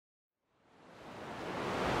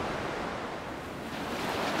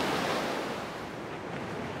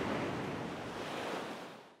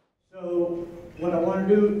What I want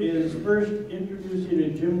to do is first introduce you to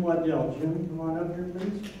Jim Waddell. Jim, come on up here,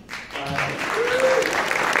 please.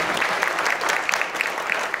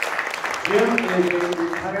 Jim is a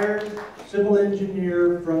retired civil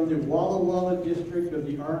engineer from the Walla Walla district of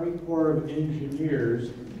the Army Corps of Engineers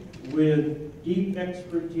with deep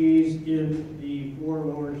expertise in the 4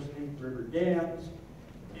 lower Snake River dams,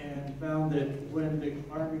 and found that when the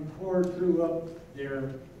Army Corps drew up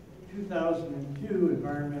their 2002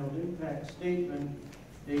 environmental impact statement,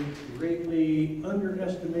 they greatly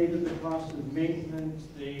underestimated the cost of maintenance.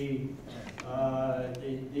 They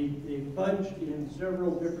fudged in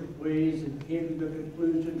several different ways and came to the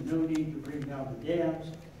conclusion no need to bring down the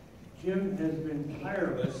dams. Jim has been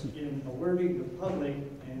tireless in alerting the public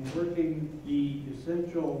and working the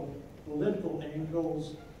essential political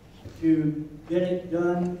angles to get it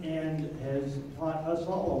done, and has taught us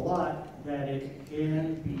all a lot that it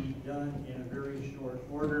can be done in a very short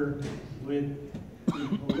order with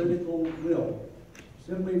the political will,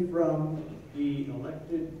 simply from the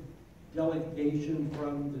elected delegation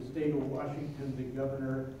from the state of Washington, the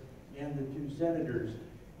governor, and the 2 senators.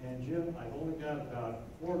 And Jim, I've only got about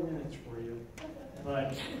 4 minutes for you,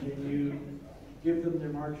 but can you give them their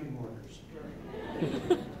marching orders?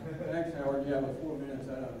 Thanks, Howard. Yeah, about 4 minutes.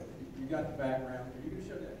 You got the background. Are you going to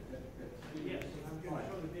show that? Yes, I'm going to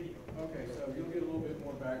show the video. Okay, so you'll get a little bit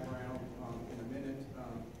more background in a minute.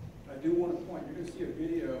 I do want to point, you're going to see a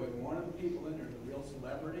video, and one of the people in there is a real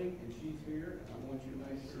celebrity, and she's here, and I want you to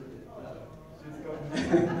make sure that...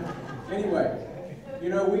 Anyway, you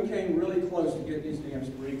know, we came really close to getting these dams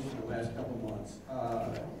breached in the last couple of months.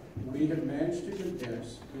 We have managed to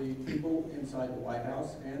convince the people inside the White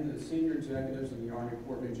House and the senior executives of the Army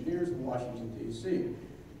Corps of Engineers in Washington, D.C.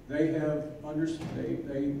 They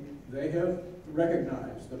have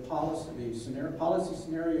recognized the policy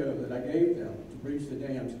scenario that I gave them to breach the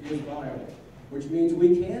dams is viable, which means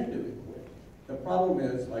we can do it quick. The problem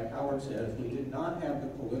is, like Howard says, we did not have the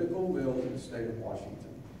political will in the state of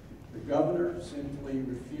Washington. The governor simply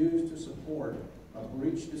refused to support a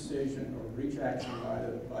breach decision or breach action by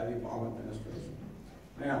the Obama administration.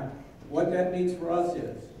 Now, what that means for us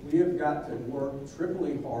is we have got to work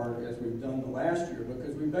triply hard as we've done the last year,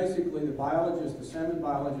 because we basically, the biologists, the salmon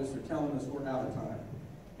biologists are telling us we're out of time.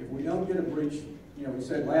 If we don't get a breach, you know, we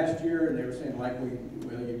said last year, and they were saying like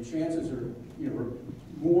your chances are, you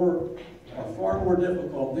know, far more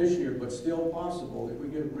difficult this year, but still possible if we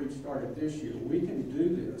get a breach started this year. We can do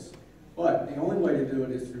this, but the only way to do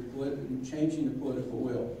it is through changing the political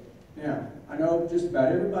will. Now, I know just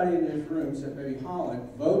about everybody in this room, except maybe Holland,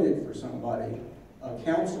 voted for somebody, a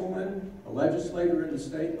councilman, a legislator in the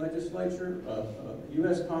state legislature, a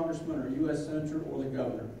U.S. congressman or U.S. senator, or the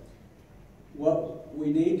governor. What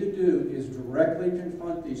we need to do is directly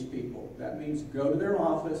confront these people. That means go to their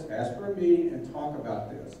office, ask for a meeting, and talk about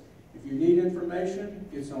this. If you need information,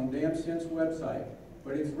 it's on DamSense website.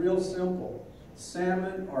 But it's real simple.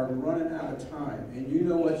 Salmon are running out of time, and you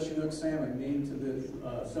know what Chinook salmon mean to the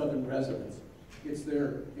southern residents. It's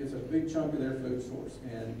a big chunk of their food source,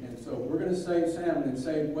 and so we're going to save salmon and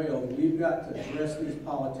save whales. We've got to address these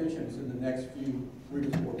politicians in the next 3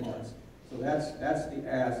 to 4 months. So that's the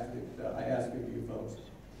ask that I ask of you folks.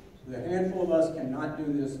 The handful of us cannot do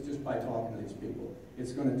this just by talking to these people.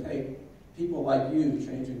 It's going to take people like you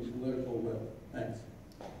changing political will. Thanks.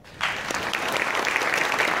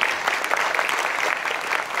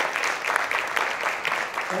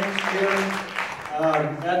 Thanks, Jim.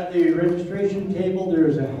 At the registration table,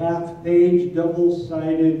 there's a half-page,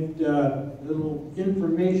 double-sided little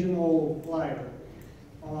informational flyer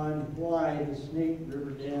on why the Snake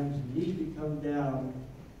River dams need to come down,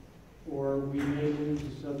 or we may lose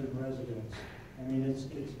the southern residents. I mean, it's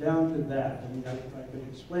down to that. I mean, I could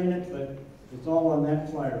explain it, but it's all on that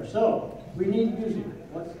flyer. So we need music.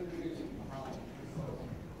 What's the music?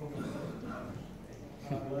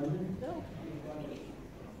 London? No.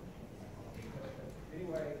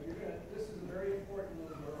 Anyway, this is a very important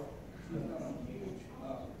little girl.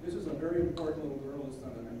 This is a very important little girl that's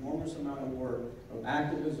done an enormous amount of work of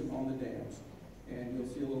activism on the dams. And you'll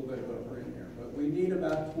see a little bit of her in there. But we need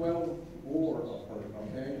about 12 more of her,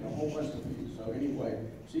 okay? And a whole bunch of you. So anyway,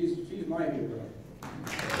 she's my hero.